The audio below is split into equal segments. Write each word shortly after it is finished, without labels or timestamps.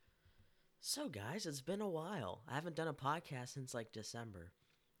So, guys, it's been a while. I haven't done a podcast since like December.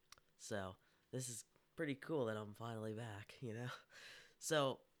 So, this is pretty cool that I'm finally back?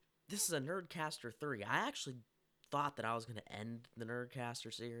 So, this is a Nerdcaster 3. I actually thought that I was going to end the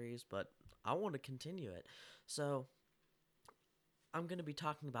Nerdcaster series, but I want to continue it. So, I'm going to be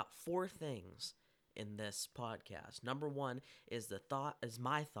talking about four things in this podcast. Number 1 is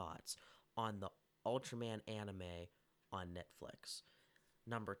my thoughts on the Ultraman anime on Netflix.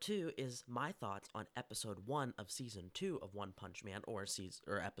 Number 2 is my thoughts on episode 1 of season 2 of One Punch Man, or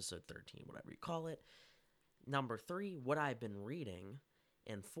episode 13, whatever you call it. Number 3, what I've been reading.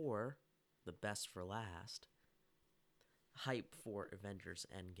 And 4, the best for last, hype for Avengers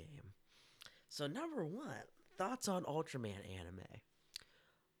Endgame. So, number 1, thoughts on Ultraman anime.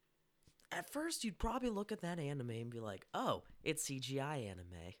 At first, you'd probably look at that anime and be like, oh, it's CGI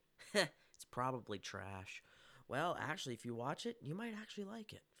anime. It's probably trash. Well, actually, if you watch it, you might actually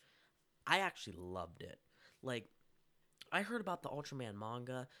like it. I actually loved it. Like, I heard about the Ultraman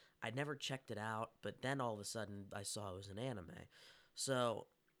manga. I never checked it out, but then all of a sudden I saw it was an anime. So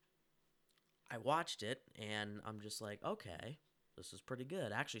I watched it, and I'm just like, okay, this is pretty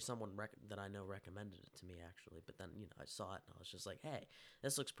good. Actually, someone that I know recommended it to me, actually. But then, I saw it, and I was just like, hey,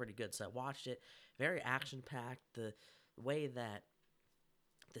 this looks pretty good. So I watched it. Very action packed. The way that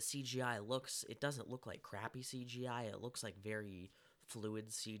the CGI looks, it doesn't look like crappy CGI. It looks like very fluid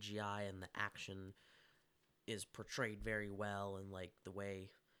CGI, and the action is portrayed very well, and like the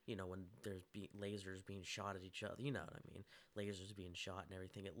way when there's lasers being shot at each other, you know what I mean, lasers being shot and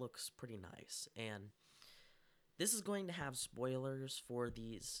everything, it looks pretty nice. And this is going to have spoilers for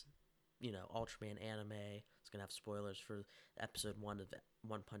these, Ultraman anime. It's going to have spoilers for episode 1 of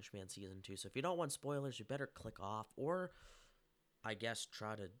One Punch Man season 2. So if you don't want spoilers, you better click off, or I guess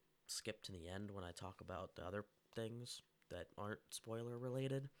try to skip to the end when I talk about the other things that aren't spoiler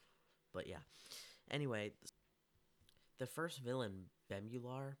related. But yeah, anyway, the first villain,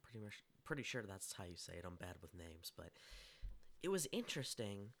 Bemular, pretty sure that's how you say it. I'm bad with names, but it was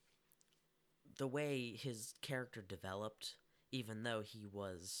interesting the way his character developed, even though he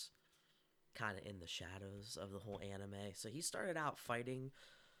was kind of in the shadows of the whole anime. So he started out fighting.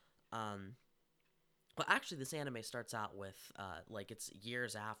 Um, well, actually, this anime starts out with like it's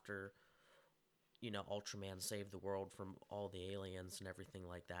years after Ultraman saved the world from all the aliens and everything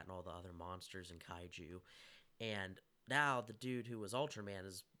like that, and all the other monsters and kaiju. And now the dude who was Ultraman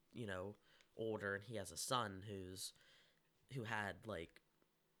is, older, and he has a son who had like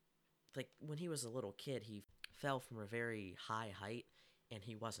when he was a little kid, he fell from a very high height and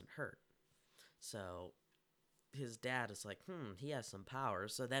he wasn't hurt. So his dad is like, he has some power.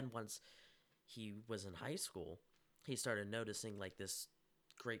 So then once he was in high school, he started noticing like this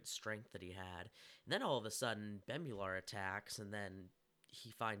great strength that he had. And then all of a sudden, Bemular attacks, and then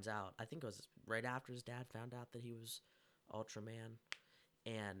he finds out. I think it was right after his dad found out that he was Ultraman,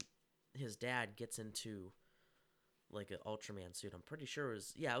 and his dad gets into like an Ultraman suit. I'm pretty sure it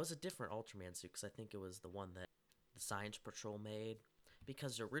was a different Ultraman suit, because I think it was the one that the Science Patrol made,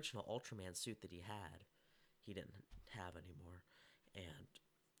 because the original Ultraman suit that he didn't have anymore. And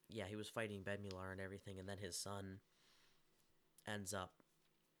yeah, he was fighting Bemular and everything, and then his son ends up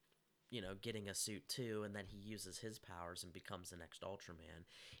getting a suit too, and then he uses his powers and becomes the next Ultraman.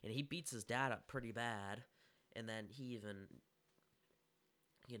 And he beats his dad up pretty bad, and then he even,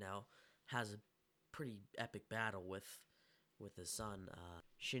 you know, has a pretty epic battle with his son,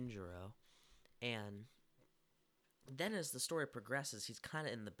 Shinjiro. And then as the story progresses, he's kind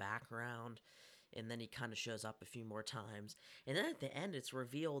of in the background, and then he kind of shows up a few more times. And then at the end, it's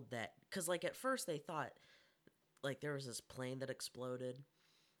revealed that, because like at first they thought like there was this plane that exploded,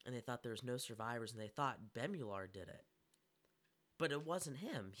 and they thought there was no survivors, and they thought Bemular did it. But it wasn't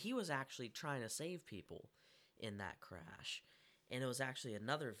him. He was actually trying to save people in that crash. And it was actually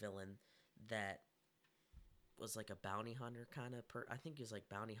another villain that was like a bounty hunter kind of I think he was like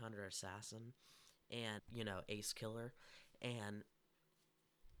bounty hunter assassin, and ace killer. And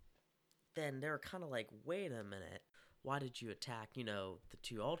then they were kind of like, wait a minute, why did you attack the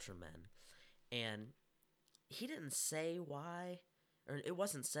two Ultramen? And he didn't say why, or it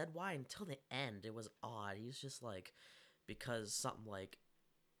wasn't said why until the end. It was odd. He was just like, because something like,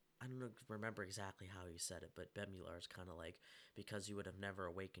 I don't remember exactly how he said it, but Bemular is kind of like, because you would have never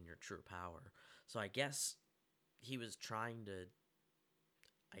awakened your true power. So I guess he was trying to,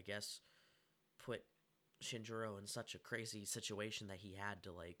 I guess, put Shinjiro in such a crazy situation that he had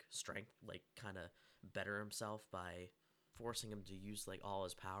to like strength, like kind of better himself by forcing him to use like all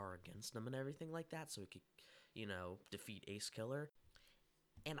his power against him and everything like that, so he could, defeat Ace Killer.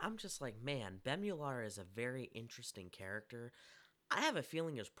 And I'm just like, man, Bemular is a very interesting character. I have a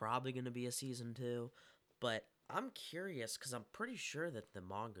feeling there's probably going to be a season 2, but I'm curious because I'm pretty sure that the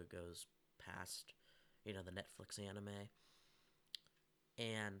manga goes past, the Netflix anime.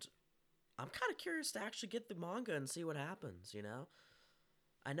 And I'm kind of curious to actually get the manga and see what happens.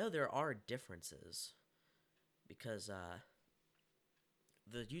 I know there are differences because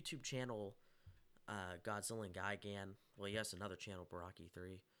the YouTube channel Godzilla and Gigan, well, yes, another channel, Baraki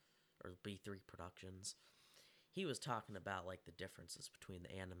 3, or B3 Productions, he was talking about like the differences between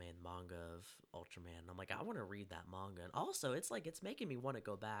the anime and manga of Ultraman. And I'm like, I want to read that manga. And also, it's making me want to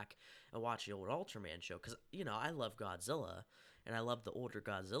go back and watch the old Ultraman show because I love Godzilla and I love the older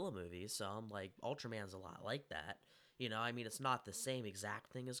Godzilla movies. So I'm like, Ultraman's a lot like that. I mean, it's not the same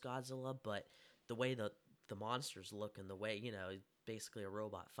exact thing as Godzilla, but the way the monsters look and the way basically a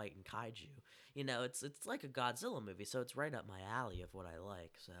robot fighting kaiju. It's like a Godzilla movie, so it's right up my alley of what I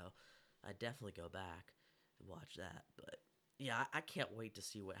like. So I definitely go back and watch that. But yeah, I can't wait to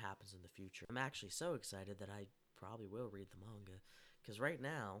see what happens in the future. I'm actually so excited that I probably will read the manga because right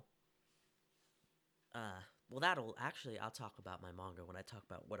now, well, I'll talk about my manga when I talk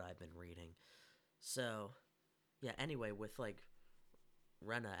about what I've been reading. So yeah, anyway, with like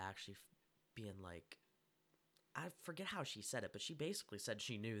Rena actually being like, I forget how she said it, but she basically said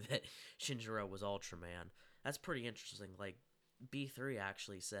she knew that Shinjiro was Ultraman. That's pretty interesting. Like, B3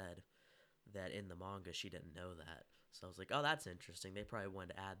 actually said that in the manga she didn't know that. So I was like, oh, that's interesting. They probably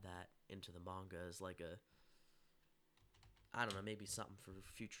wanted to add that into the manga as like I don't know, maybe something for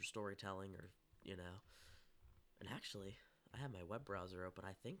future storytelling or. And actually, I have my web browser open.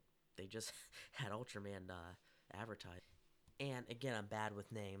 I think they just had Ultraman advertised. And again, I'm bad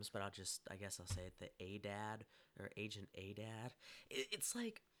with names, but I guess I'll say it, the ADAD, or Agent ADAD. It's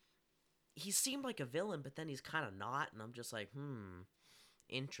like, he seemed like a villain, but then he's kind of not, and I'm just like,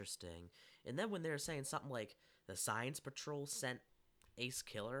 interesting. And then when they were saying something like, the Science Patrol sent Ace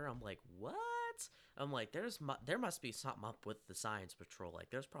Killer, I'm like, what? I'm like, there must be something up with the Science Patrol.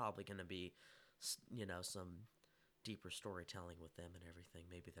 Like, there's probably going to be, some deeper storytelling with them and everything.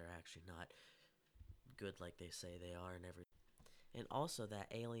 Maybe they're actually not good like they say they are and everything. And also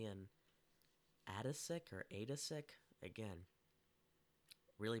that alien Adasic, again,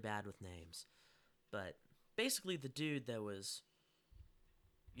 really bad with names. But basically the dude that was,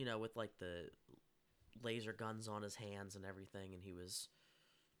 with like the laser guns on his hands and everything, and he was,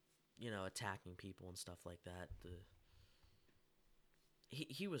 attacking people and stuff like that.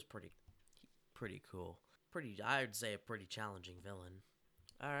 He was pretty cool. I would say a pretty challenging villain.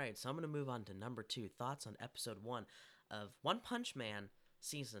 Alright, so I'm going to move on to number 2. Thoughts on episode 1 of One Punch Man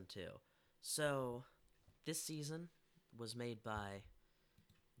Season 2. So, this season was made by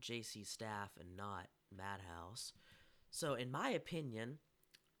JC Staff and not Madhouse. So, in my opinion,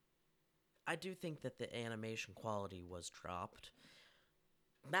 I do think that the animation quality was dropped.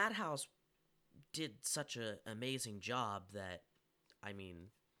 Madhouse did such an amazing job that, I mean,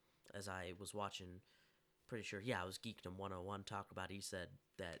 as I was watching, pretty sure, yeah, it was Geekdom 101 talk about, he said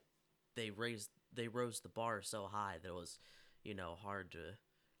that they rose the bar so high that it was, hard to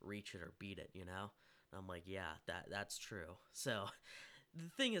reach it or beat it, And I'm like, yeah, that's true. So, the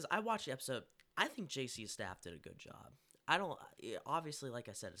thing is, I watched the episode. I think JC Staff did a good job. I don't obviously, like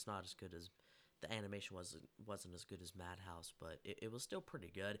I said, it's not as good as the animation wasn't as good as Madhouse, but it was still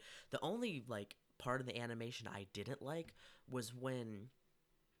pretty good. The only like part of the animation I didn't like was when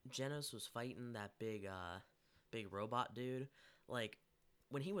Genos was fighting that big robot dude. Like,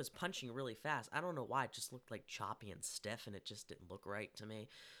 when he was punching really fast, I don't know why, it just looked like choppy and stiff, and it just didn't look right to me.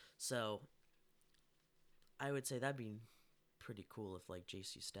 So I would say that'd be pretty cool if like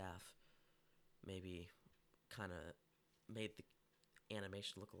JC Staff maybe kind of made the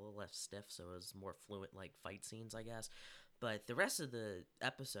animation look a little less stiff, so it was more fluent like fight scenes, I guess. But the rest of the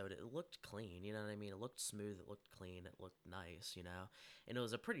episode, it looked clean, you know what I mean? It looked smooth, it looked clean, it looked nice. And it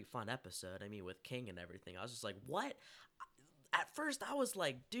was a pretty fun episode. I mean, with King and everything, I was just like, what? At first, I was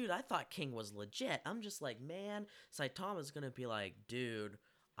like, dude, I thought King was legit. I'm just like, man, Saitama's gonna be like, dude,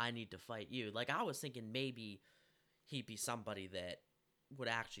 I need to fight you. Like, I was thinking maybe he'd be somebody that would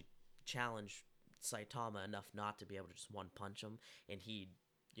actually challenge Saitama enough not to be able to just one punch him, and he'd,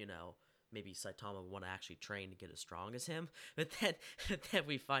 maybe Saitama would want to actually train to get as strong as him. But then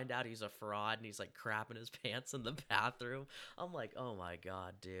we find out he's a fraud and he's like crapping his pants in the bathroom. I'm like, oh my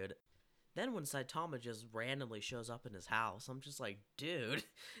god, dude. Then when Saitama just randomly shows up in his house, I'm just like, dude.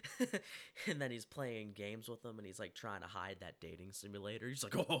 And then he's playing games with him and he's like trying to hide that dating simulator. He's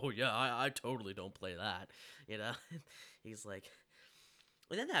like, oh yeah, I totally don't play that. He's like,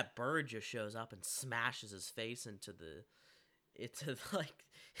 and then that bird just shows up and smashes his face into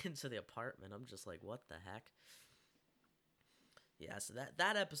into the apartment. I'm just like, what the heck? Yeah, so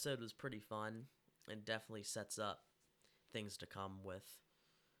that episode was pretty fun and definitely sets up things to come with,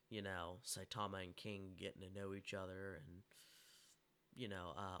 Saitama and King getting to know each other, and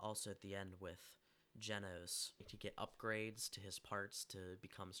also at the end with Genos to get upgrades to his parts to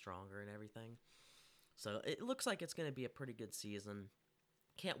become stronger and everything. So it looks like it's going to be a pretty good season.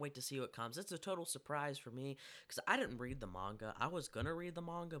 Can't wait to see what comes. It's a total surprise for me because I didn't read the manga. I was going to read the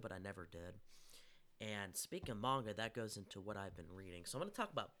manga, but I never did. And speaking of manga, that goes into what I've been reading. So I'm going to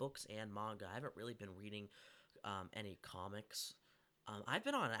talk about books and manga. I haven't really been reading any comics. I've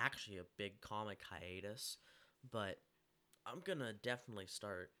been on actually a big comic hiatus, but I'm going to definitely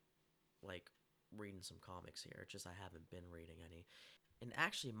start like reading some comics here. It's just I haven't been reading any. And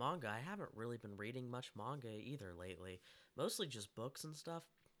actually, manga, I haven't really been reading much manga either lately. Mostly just books and stuff.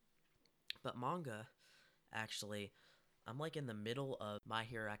 But manga, actually, I'm like in the middle of My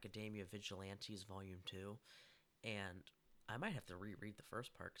Hero Academia Vigilantes Volume 2. And I might have to reread the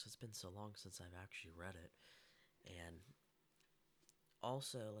first part because it's been so long since I've actually read it. And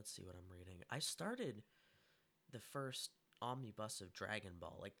also, let's see what I'm reading. I started the first omnibus of Dragon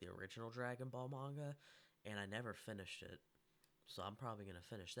Ball, like the original Dragon Ball manga, and I never finished it. So I'm probably going to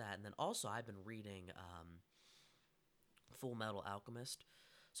finish that. And then also, I've been reading Full Metal Alchemist.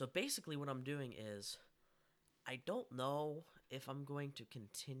 So basically, what I'm doing is I don't know if I'm going to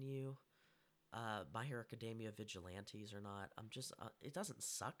continue My Hero Academia Vigilantes or not. I'm just, it doesn't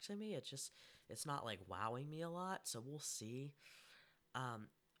suck to me. It's not like wowing me a lot. So we'll see. Um,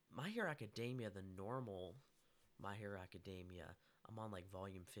 My Hero Academia, the normal My Hero Academia, I'm on like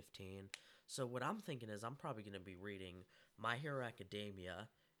volume 15. So what I'm thinking is I'm probably going to be reading My Hero Academia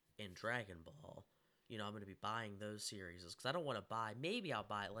and Dragon Ball. I'm going to be buying those series because I don't want to buy. Maybe I'll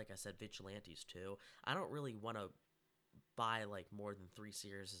buy, like I said, Vigilantes too. I don't really want to buy like more than 3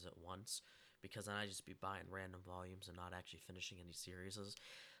 series at once because then I just be buying random volumes and not actually finishing any series.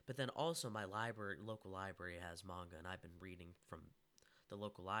 But then also my local library has manga, and I've been reading from the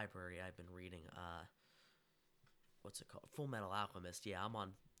local library. I've been reading what's it called? Full Metal Alchemist. Yeah, I'm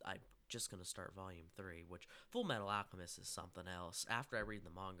just gonna start volume 3, which Full Metal Alchemist is something else. After I read the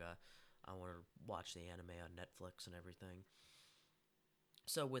manga, I want to watch the anime on Netflix and everything.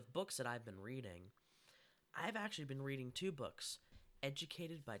 So with books that I've been reading, I've actually been reading 2 books: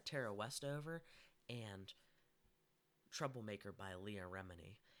 Educated by Tara Westover and Troublemaker by Leah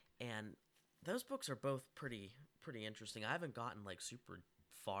Remini. And those books are both pretty interesting. I haven't gotten like super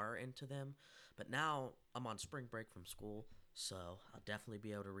far into them, but now I'm on spring break from school, so I'll definitely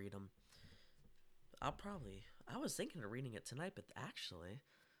be able to read them. I was thinking of reading it tonight, but actually,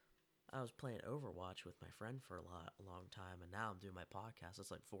 I was playing Overwatch with my friend for a long time, and now I'm doing my podcast. It's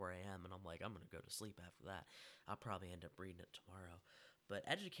like 4 a.m., and I'm like, I'm going to go to sleep after that. I'll probably end up reading it tomorrow. But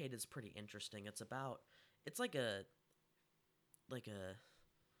Educated is pretty interesting. It's like a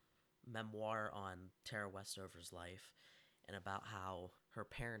memoir on Tara Westover's life and about how her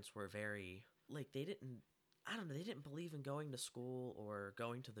parents were very, like, I don't know, they didn't believe in going to school or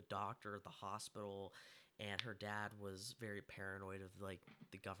going to the doctor or the hospital, and her dad was very paranoid of like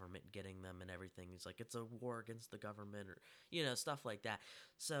the government getting them and everything. He's like, it's a war against the government, or stuff like that.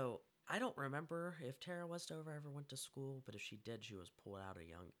 So I don't remember if Tara Westover ever went to school, but if she did, she was pulled out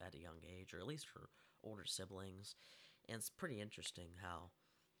at a young age, or at least her older siblings. And it's pretty interesting how,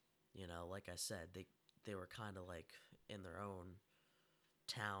 like I said, they were kind of like in their own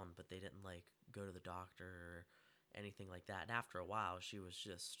town, but they didn't like go to the doctor or anything like that. And after a while, she was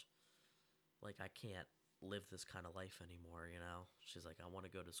just like, I can't live this kind of life anymore. She's like, I want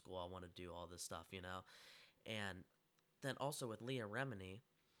to go to school, I want to do all this stuff. And then also with Leah Remini,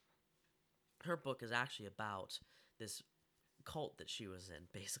 her book is actually about this cult that she was in,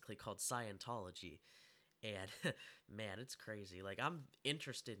 basically called Scientology. And man, it's crazy. Like, I'm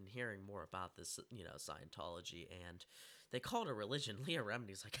interested in hearing more about this, Scientology. And they call it a religion. Leah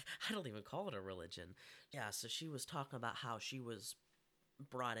Remini's like, I don't even call it a religion. Yeah, so she was talking about how she was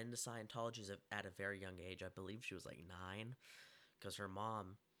brought into Scientology at a very young age. I believe she was like 9, because her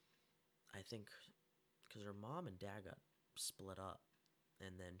mom, I think, because her mom and dad got split up,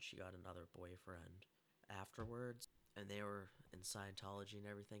 and then she got another boyfriend afterwards, and they were in Scientology and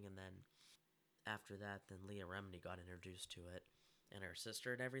everything. And then after that, then Leah Remini got introduced to it, and her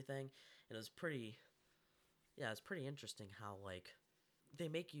sister and everything. And it was it's pretty interesting how like they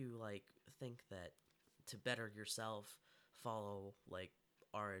make you like think that to better yourself, follow like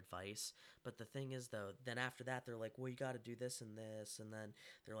our advice. But the thing is though, then after that they're like, well, you got to do this and this, and then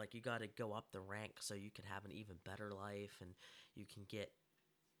they're like, you got to go up the rank so you can have an even better life and you can get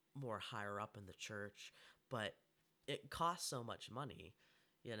more higher up in the church. But it costs so much money,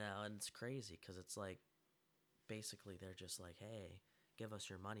 and it's crazy because it's like basically they're just like, hey, give us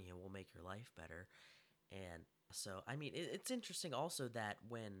your money and we'll make your life better. And so, I mean, it's interesting also that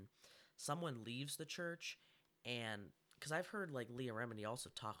when someone leaves the church, and because I've heard like Leah Remini also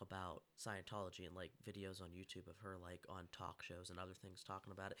talk about Scientology and like videos on YouTube of her like on talk shows and other things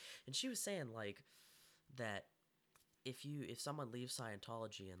talking about it, and she was saying like that if someone leaves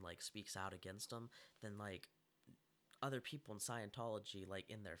Scientology and like speaks out against them, then like other people in Scientology, like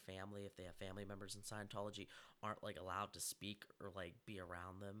in their family, if they have family members in Scientology, aren't like allowed to speak or like be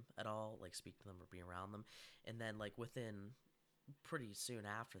around them at all, like speak to them or be around them. And then like within pretty soon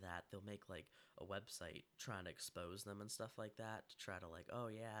after that, they'll make like a website trying to expose them and stuff like that to try to like, oh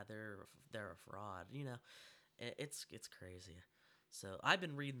yeah, they're a fraud, you know. It's crazy. So I've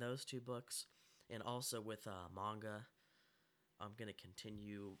been reading those two books, and also with manga, I'm gonna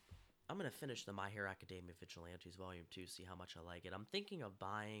continue. I'm gonna finish the My Hero Academia Vigilantes Volume 2, see how much I like it. I'm thinking of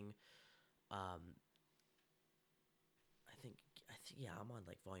buying. Um, I think yeah, I'm on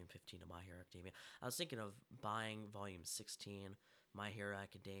like Volume 15 of My Hero Academia. I was thinking of buying Volume 16, My Hero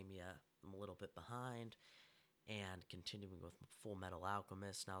Academia. I'm a little bit behind, and continuing with Full Metal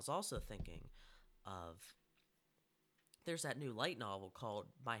Alchemist. And I was also thinking of there's that new light novel called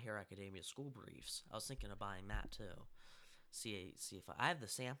My Hero Academia School Briefs. I was thinking of buying that too. See if I have the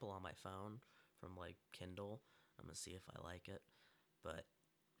sample on my phone from like Kindle. I'm gonna see if I like it. But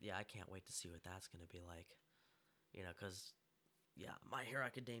yeah, I can't wait to see what that's gonna be like. You know, cause yeah, My Hero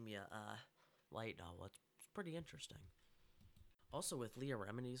Academia light novel. It's pretty interesting. Also with Leah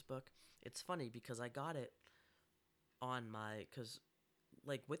Remini's book, it's funny because I got it on my because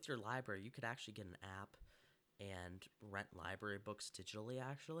like with your library, you could actually get an app and rent library books digitally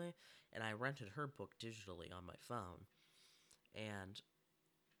actually, and I rented her book digitally on my phone. And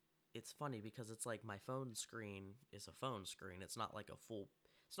it's funny because it's like my phone screen is a phone screen. It's not like a full.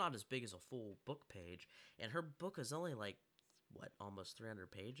 It's not as big as a full book page. And her book is only like what, almost 300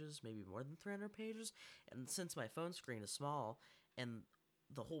 pages, maybe more than 300 pages. And since my phone screen is small and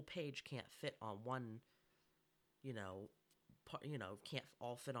the whole page can't fit on one, you know, can't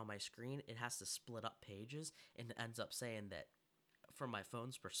all fit on my screen, it has to split up pages, and it ends up saying that from my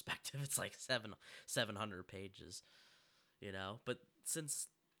phone's perspective, it's like 700 pages, you know. But since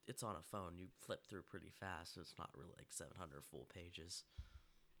it's on a phone, you flip through pretty fast, so it's not really like 700 full pages.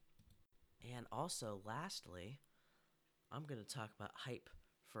 And also, lastly, I'm going to talk about hype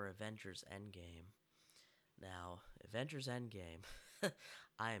for Avengers Endgame. Now, Avengers Endgame,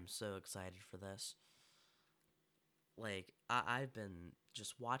 I am so excited for this. Like, I've been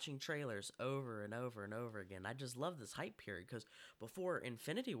just watching trailers over and over and over again. I just love this hype period because before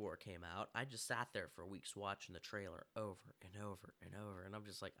Infinity War came out, I just sat there for weeks watching the trailer over and over and over. And I'm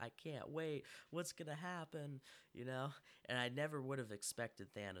just like, I can't wait. What's going to happen? You know? And I never would have expected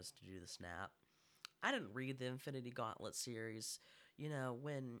Thanos to do the snap. I didn't read the Infinity Gauntlet series. You know,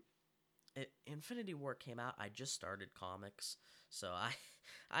 when Infinity War came out, I just started comics, so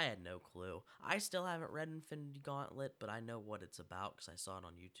I had no clue. I still haven't read Infinity Gauntlet, but I know what it's about because I saw it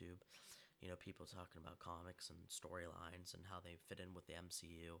on YouTube. You know, people talking about comics and storylines and how they fit in with the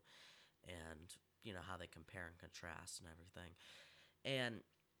MCU, and you know how they compare and contrast and everything. And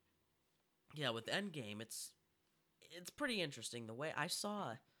yeah, with Endgame, it's pretty interesting. The way I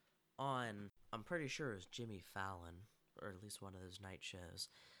saw on, I'm pretty sure it was Jimmy Fallon, or at least one of those night shows,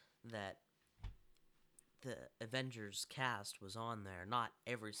 that the Avengers cast was on there. Not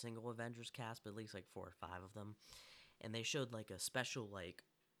every single Avengers cast, but at least like 4 or 5 of them. And they showed like a special like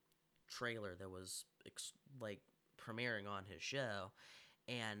trailer that was like premiering on his show.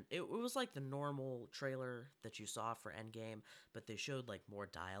 And it was like the normal trailer that you saw for Endgame, but they showed like more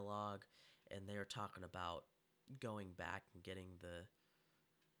dialogue, and they were talking about going back and getting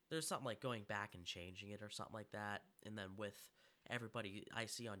there's something like going back and changing it or something like that. And then with everybody I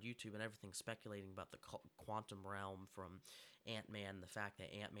see on YouTube and everything speculating about the quantum realm from Ant-Man, the fact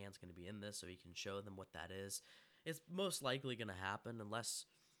that Ant-Man's going to be in this so he can show them what that is, it's most likely going to happen unless,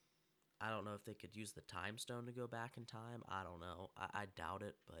 I don't know if they could use the time stone to go back in time. I don't know. I doubt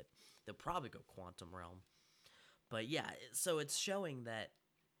it, but they'll probably go quantum realm. But yeah, so it's showing that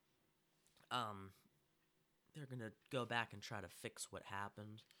um they're going to go back and try to fix what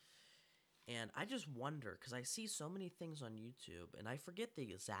happened. And I just wonder, because I see so many things on YouTube, and I forget the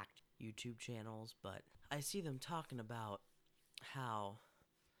exact YouTube channels, but I see them talking about how,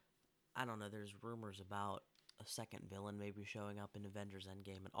 I don't know, there's rumors about a second villain maybe showing up in Avengers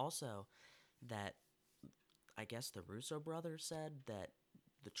Endgame, and also that I guess the Russo brothers said that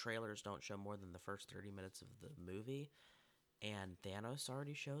the trailers don't show more than the first 30 minutes of the movie, and Thanos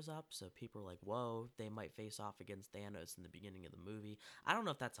already shows up, so people are like, whoa, they might face off against Thanos in the beginning of the movie. I don't know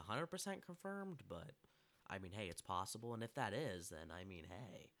if that's 100% confirmed, but I mean, hey, it's possible, and if that is, then I mean,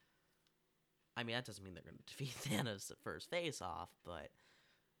 hey, I mean that doesn't mean they're going to defeat Thanos the first face off, but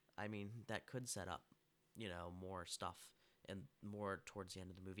I mean that could set up, more stuff and more towards the end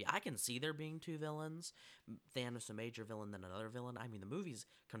of the movie. I can see there being two villains, Thanos a major villain, then another villain. I mean, the movie's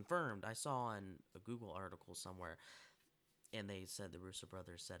confirmed. I saw on a Google article somewhere, and they said the Russo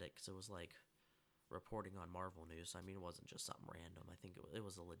brothers said it because it was like reporting on Marvel News. I mean, it wasn't just something random. I think it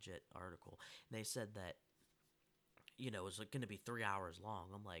was a legit article. And they said that, it was going to be 3 hours long.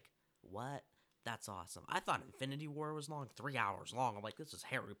 I'm like, what? That's awesome. I thought Infinity War was long, 3 hours long. I'm like, this is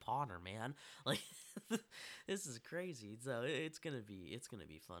Harry Potter, man. Like, this is crazy. So it's gonna be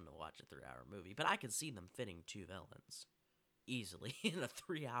fun to watch a 3 hour movie. But I can see them fitting two villains easily in a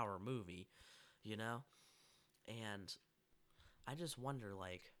 3 hour movie, you know. And I just wonder,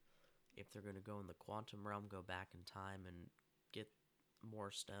 like, if they're gonna go in the quantum realm, go back in time, and get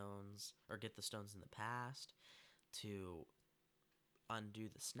more stones, or get the stones in the past to undo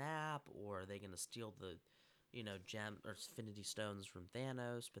the snap, or are they going to steal the, gem or infinity stones from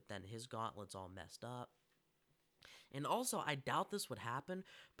Thanos, but then his gauntlet's all messed up? And also, I doubt this would happen,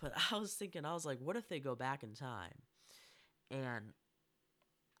 but I was like, what if they go back in time? And,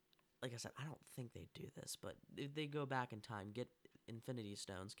 like I said, I don't think they do this, but if they go back in time, get infinity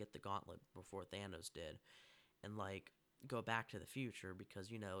stones, get the gauntlet before Thanos did, and, like, go back to the future, because,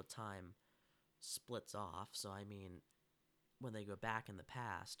 time splits off, so, I mean, when they go back in the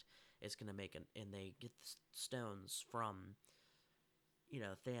past, it's going to make and they get the stones from,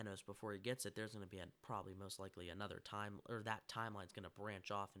 Thanos before he gets it, there's going to be probably most likely another time, or that timeline's going to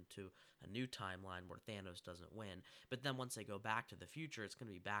branch off into a new timeline where Thanos doesn't win. But then once they go back to the future, it's going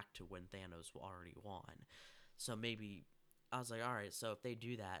to be back to when Thanos already won. So maybe, I was like, all right, so if they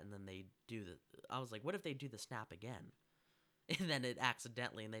do that, and then I was like, what if they do the snap again? And then it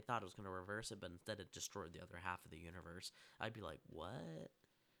accidentally, and they thought it was going to reverse it, but instead it destroyed the other half of the universe. I'd be like, what?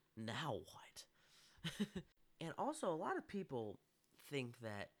 Now what? And also, a lot of people think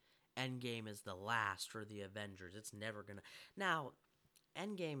that Endgame is the last for the Avengers. It's never going to... Now,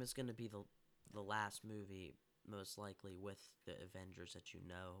 Endgame is going to be the last movie, most likely, with the Avengers that you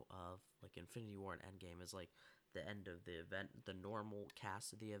know of. Like, Infinity War and Endgame is, like, the end of the normal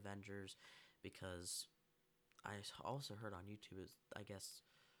cast of the Avengers, because... I also heard on YouTube I guess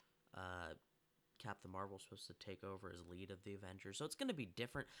Captain Marvel's supposed to take over as lead of the Avengers, so it's going to be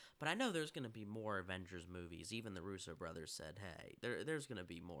different. But I know there's going to be more Avengers movies. Even the Russo brothers said, "Hey, there's going to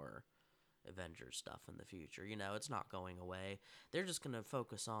be more Avengers stuff in the future. It's not going away. They're just going to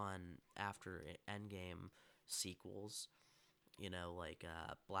focus on after Endgame sequels. Like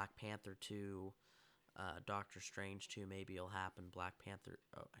Black Panther 2." Doctor Strange 2 maybe will happen. Black Panther...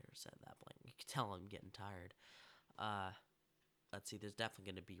 Oh, I already said that blank. You can tell I'm getting tired. Let's see. There's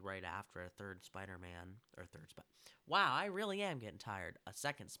definitely going to be right after a third Spider-Man. Wow, I really am getting tired. A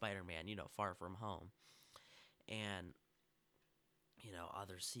second Spider-Man, Far From Home. And,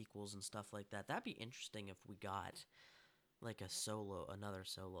 other sequels and stuff like that. That'd be interesting if we got, like, another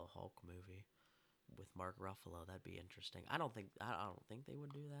solo Hulk movie with Mark Ruffalo. That'd be interesting. I don't think they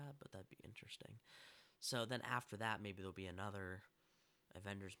would do that, but that'd be interesting. So then after that, maybe there'll be another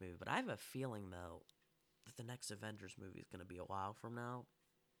Avengers movie. But I have a feeling, though, that the next Avengers movie is going to be a while from now.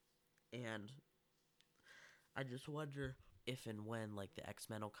 And I just wonder if and when, like, the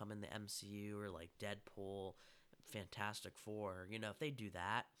X-Men will come in the MCU, or, like, Deadpool, Fantastic Four. If they do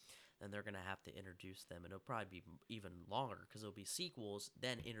that, then they're going to have to introduce them. And it'll probably be even longer, because it'll be sequels,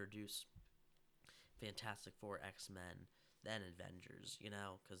 then introduce Fantastic Four, X-Men, then Avengers,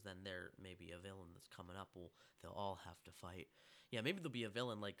 because then there may be a villain that's coming up. They'll all have to fight. Yeah, maybe there'll be a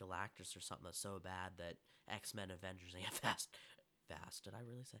villain like Galactus or something that's so bad that X-Men, Avengers, and did I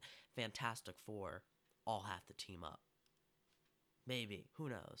really say Fantastic Four all have to team up? Maybe. Who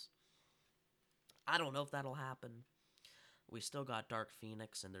knows? I don't know if that'll happen. We still got Dark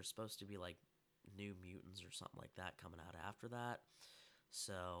Phoenix, and there's supposed to be, like, New Mutants or something like that coming out after that.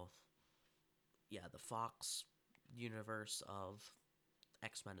 So, yeah, the Fox universe of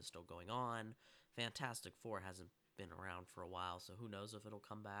X-Men is still going on. Fantastic Four hasn't been around for a while, so who knows if it'll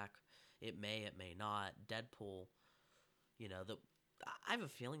come back. It may not. Deadpool, I have a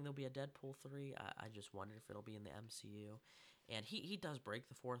feeling there'll be a Deadpool 3. I just wonder if it'll be in the MCU. And he does break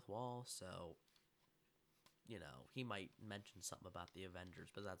the fourth wall, so, he might mention something about the Avengers,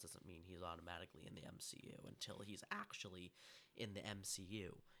 but that doesn't mean he's automatically in the MCU until he's actually in the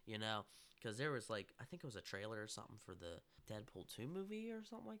MCU, Because there was, like, I think it was a trailer or something for the Deadpool 2 movie or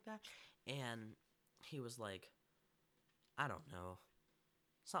something like that, and he was like, I don't know,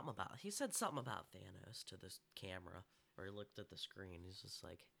 he said something about Thanos to this camera, or he looked at the screen, he's just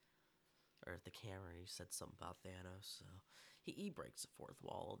like, or at the camera. He said something about Thanos. So he breaks the fourth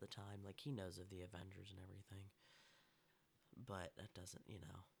wall all the time. Like, he knows of the Avengers and everything. But that doesn't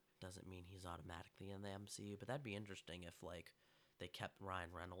mean he's automatically in the MCU. But that'd be interesting if, like, they kept Ryan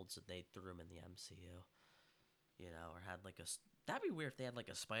Reynolds and they threw him in the MCU. Or had like a. That'd be weird if they had like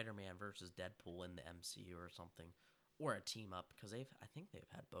a Spider-Man versus Deadpool in the MCU or something, or a team up, because I think they've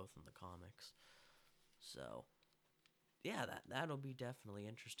had both in the comics. So yeah, that'll be definitely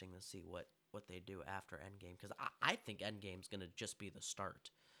interesting to see what they do after Endgame, because I think Endgame's gonna just be the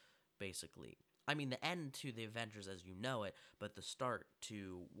start, basically. I mean, the end to the Avengers as you know it, but the start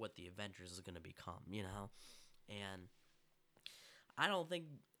to what the Avengers is gonna become. And I don't think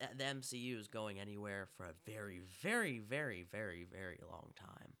the MCU is going anywhere for a very, very, very, very, very long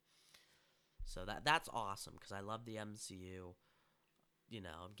time. So that's awesome, because I love the MCU.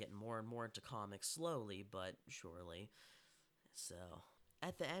 I'm getting more and more into comics slowly but surely. So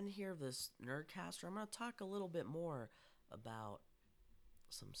at the end here of this Nerdcaster, I'm going to talk a little bit more about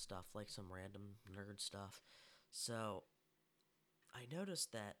some stuff, like some random nerd stuff. So I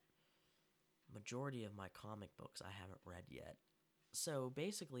noticed that majority of my comic books I haven't read yet. So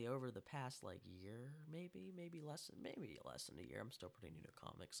basically, over the past like year, maybe less than a year. I'm still pretty new to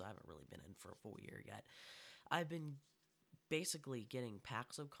comics, so I haven't really been in for a full year yet. I've been basically getting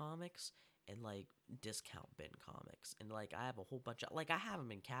packs of comics and like discount bin comics, and like I have a whole bunch of, like, I have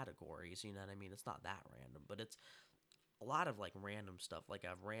them in categories. You know what I mean? It's not that random, but it's a lot of like random stuff. Like, I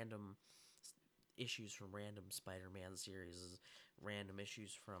have random issues from random Spider-Man series, random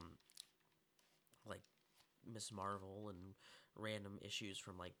issues from like Miss Marvel, and random issues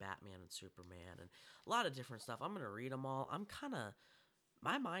from like Batman and Superman, and a lot of different stuff. I'm gonna read them all.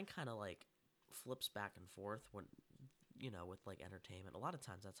 My mind kind of like flips back and forth when, with like entertainment. A lot of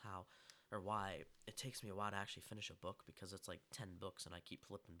times that's how, or why it takes me a while to actually finish a book, because it's like 10 books and I keep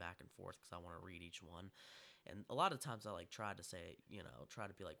flipping back and forth because I want to read each one. And a lot of times I like try to say, try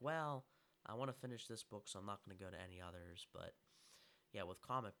to be like, well, I want to finish this book, so I'm not going to go to any others. But yeah, with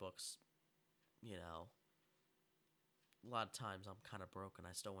comic books, you know, a lot of times I'm kind of broke and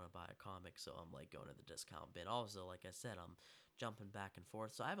I still want to buy a comic, so I'm like going to the discount bin. Also, like I said, I'm jumping back and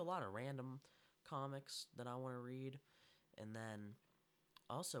forth. So I have a lot of random comics that I want to read. And then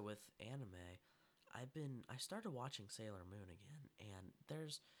also with anime, I started watching Sailor Moon again, and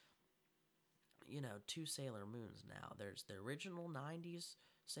there's two Sailor Moons now. There's the original 90s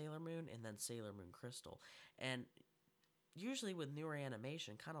Sailor Moon and then Sailor Moon Crystal. And usually with newer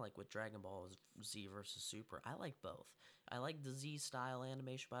animation, kind of like with Dragon Ball Z versus Super, I like both. I like the Z style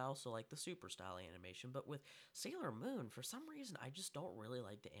animation, but I also like the Super style animation. But with Sailor Moon, for some reason, I just don't really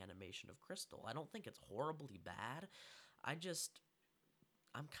like the animation of Crystal. I don't think it's horribly bad.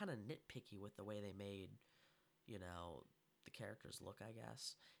 I'm kind of nitpicky with the way they made, the characters look, I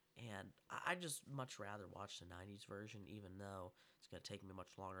guess. And I just much rather watch the 90s version, even though it's going to take me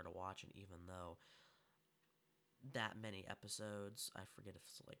much longer to watch, and even though that many episodes, I forget if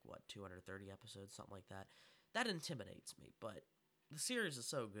it's like, 230 episodes, something like that. That intimidates me, but the series is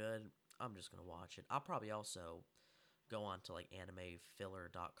so good, I'm just going to watch it. I'll probably also go on to like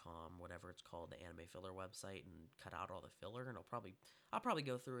animefiller.com, whatever it's called, the anime filler website, and cut out all the filler, and I'll probably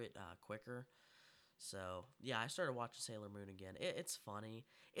go through it quicker. So yeah, I started watching Sailor Moon again. It's funny.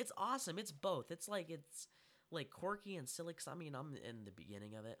 It's awesome. It's both. It's like quirky and silly. Cause I mean, I'm in the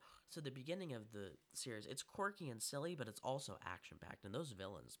beginning of it. So the beginning of the series, it's quirky and silly, but it's also action packed. And those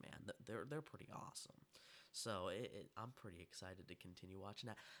villains, man, they're pretty awesome. So I'm pretty excited to continue watching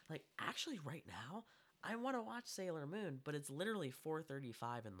that. Like, actually, right now, I want to watch Sailor Moon, but it's literally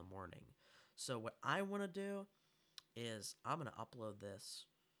 4:35 in the morning. So what I want to do is I'm gonna upload this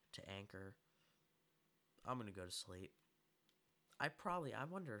to Anchor. I'm gonna go to sleep. I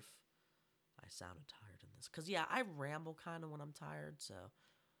wonder if I sounded tired in this. Because, yeah, I ramble kind of when I'm tired, so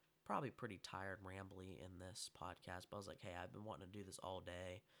probably pretty tired, rambly in this podcast. But I was like, hey, I've been wanting to do this all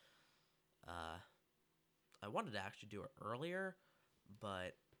day. I wanted to actually do it earlier,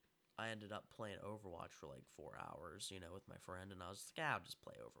 but I ended up playing Overwatch for like 4 hours, with my friend. And I was like, I'll just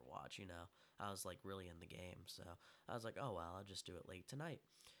play Overwatch. I was like really in the game. So I was like, oh, well, I'll just do it late tonight.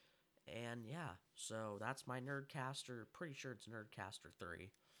 And yeah, so that's my Nerdcaster. Pretty sure it's Nerdcaster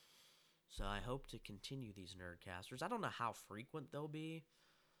 3. So I hope to continue these Nerdcasters. I don't know how frequent they'll be.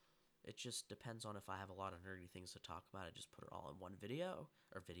 It just depends on if I have a lot of nerdy things to talk about. I just put it all in one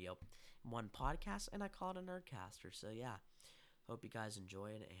one podcast, and I call it a Nerdcaster. So yeah, hope you guys enjoy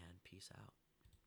it, and peace out.